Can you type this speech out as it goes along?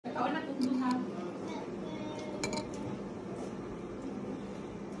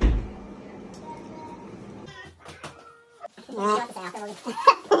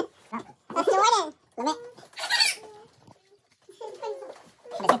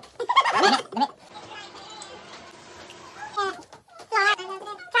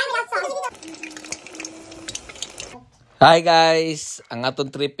Hi guys, ang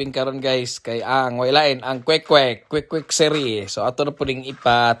aton tripping karon guys kay ang wailain ang Kwek-Kwek series. So ato na puding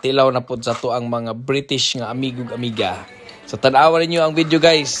ipatilaw na pud sa to ang mga British nga amigog amiga. So tan-awan niyo ang video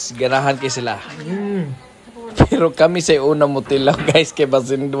guys, ganahan kay sila. Pero kami say una mo tilaw guys kay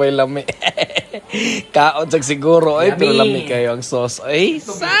basin duway lami. Kaon sag siguro ay pero lami kayo ang sauce. Ay,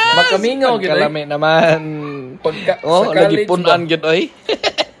 makamingaw gyud kalami naman. Pagka lagi punan gyud oy.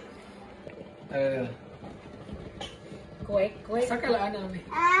 Kwek-Kwek. Sakalaan namin.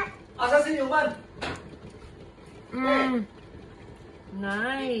 Asa si Yuman?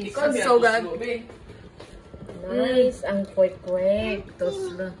 Nice. It's so good. Nice. Ang Kwek-Kwek.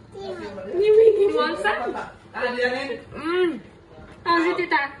 Toslo. You want some? Ano yan? How's it,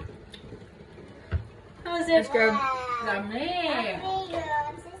 tita? How's it? Let's go. Yummy.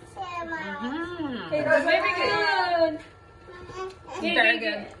 It's Very good. Very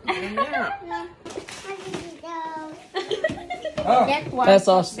good. Oh. Get one.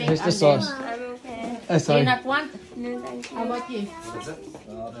 Sauce. big Here's the onion. sauce. I'm okay. Do you Sorry. not want? No, thank you. How about you?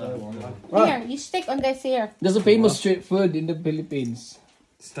 Here, you stick on this here. There's a famous street food in the Philippines.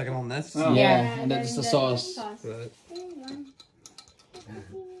 Stuck it on this? Yeah, and that's the sauce. Alright.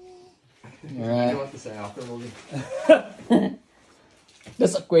 What to say after, Logan?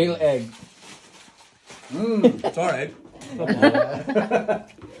 That's a quail egg. It's alright.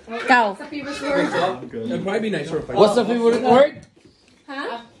 Go. It'd probably be nicer if I. What's the favorite word?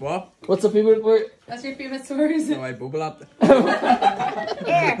 Huh? What? What's the favorite word? What's your favorite source? No, I bubble up.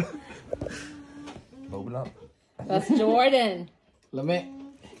 Here. Bubble up. That's Jordan. Lami.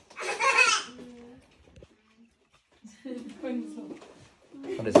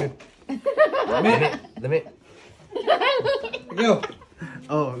 What is it? Let me. Go.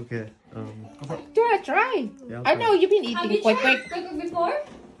 Oh, okay. Try. Yeah, I know you've been Have eating you tried Kwek-Kwek. Kwek-Kwek before?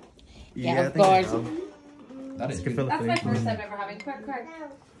 Yeah, of course. That is good. That's my first time ever having Kwek-Kwek.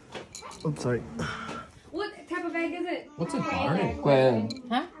 I'm sorry. What type of egg is it? What's it buttered in? Quail.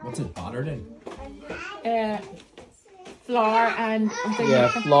 Huh? What's it buttered in? Flour and Yeah,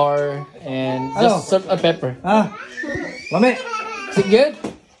 flour and just salt and pepper. Lami. Is it good?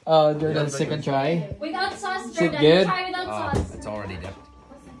 Oh, Jordan's second try. Without sauce, Is it Jordan. good? Try without sauce. It's already dipped.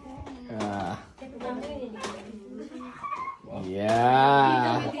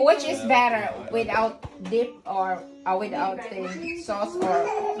 Yeah. which is better, without dip or without the sauce or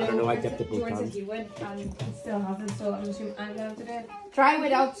I don't know. I kept it both Jordan said times. he would and still hasn't, so I'm assuming I'm going to do it. try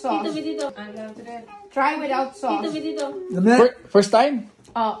without sauce. Dito. I'm going to do it. Try without sauce. Dito. First time?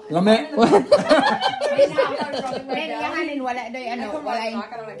 Oh, Lami. then yahanin wala doy ano, wala yung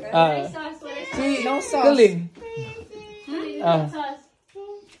Sauce, what is Si no sauce. Galing. sauce?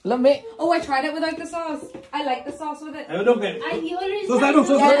 Lami. Oh, I tried it without the sauce. I like the sauce with it. I don't get. You already Sauce, tried I don't- it.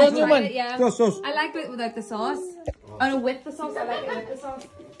 sauce, Yeah, I I don't tried know. it, yeah. Sauce. I like it without the sauce. Oh, no, with the sauce. I like it with the sauce.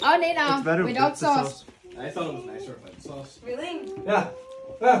 Oh, Nina, without sauce. I thought it was nicer if I had sauce. Really? Yeah.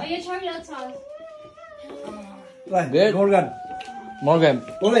 Oh, you try without sauce. Good. Morgan.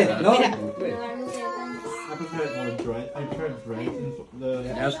 Ole, no. I I prefer it more dry. I prefer dry.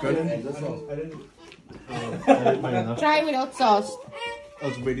 That's good. I didn't mind enough. Try without sauce. That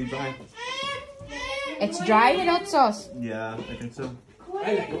was really dry. It's dry without sauce. Yeah, I think so.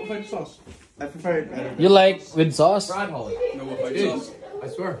 I like it without sauce. I prefer it better. You like with sauce? Holly. No, without sauce. I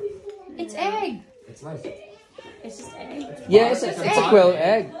swear. It's egg. It's nice. It's just egg. Yeah, it's a quail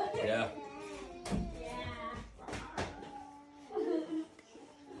egg. Yeah.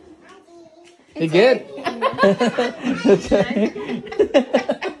 You good?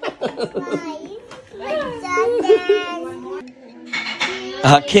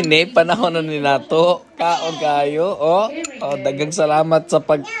 Kini panahon na ni nato. Kaon kayo. Dagang salamat sa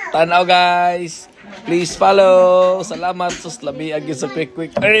pagtanaw guys. Please follow. Salamat sa labi agi sa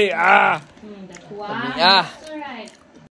Kwek-Kwek. Ay, Wow. Ah. That's alright.